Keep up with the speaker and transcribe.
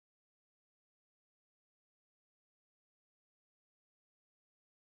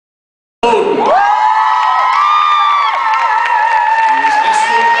He has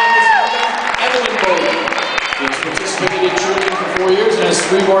participated in cheerleading for 4 years and has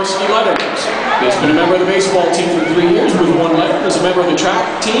 3 varsity letters. He has been a member of the baseball team for 3 years with 1 letter. He is a member of the track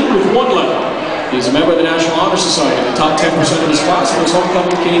team with 1 letter. He is a member of the National Honor Society, the top 10% of his class, and was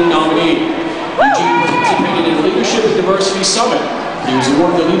homecoming king nominee. Eugene participated in the Leadership and Diversity Summit. He was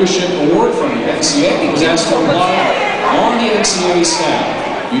awarded the Leadership Award from the NCA. He was asked to apply on the NCA staff.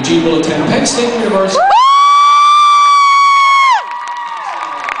 Eugene will attend Penn State University.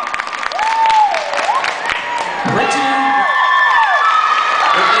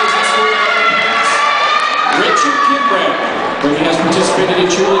 Brittany has participated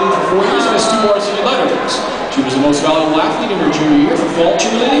in cheerleading for 4 years and has 2 varsity letters. She was the most valuable athlete in her junior year for fall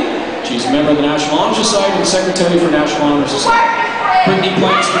cheerleading. She's a member of the National Honor Society and secretary for National Honor Society. Brittany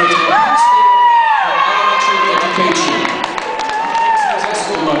plans to attend Penn State for elementary education.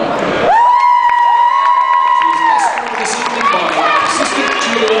 She is escorted this evening by assistant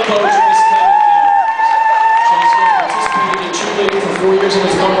cheerleading coach Miss Kevin. Chelsea has participated in cheerleading for 4 years and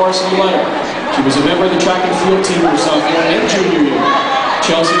has 1 varsity letter. She was a member of the track and field team her sophomore and junior year.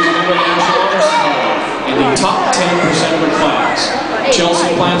 Chelsea is a member of the National Honor Society in the top 10% of her class.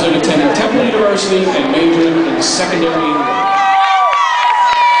 Chelsea plans on attending Temple University and majoring in secondary English.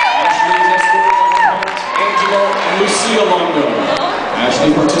 Ashley is escorted by her parents, Angelo and Lucia Longo.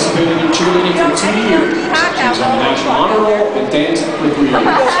 Ashley participated in cheerleading for 2 years. She was on the National Honor Roll and danced for 3 years.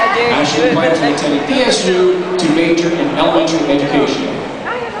 Ashley plans on attending ESHS to major in elementary education.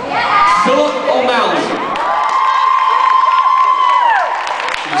 Philip O'Malley.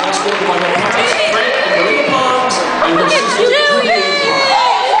 She was escorted by her parents, Frank and Maria Pons, and her sister, Julie.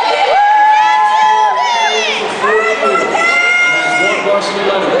 For 4 years and has 1 varsity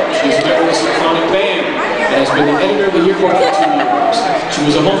letter. She is a member of the symphonic band and has been the editor of the yearbook for 2 years. She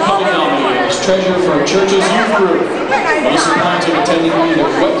was a homecoming nominee and was treasurer for her church's youth group. Melissa plans on attending either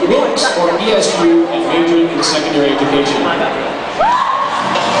Wilkes or ESU and majoring in secondary education.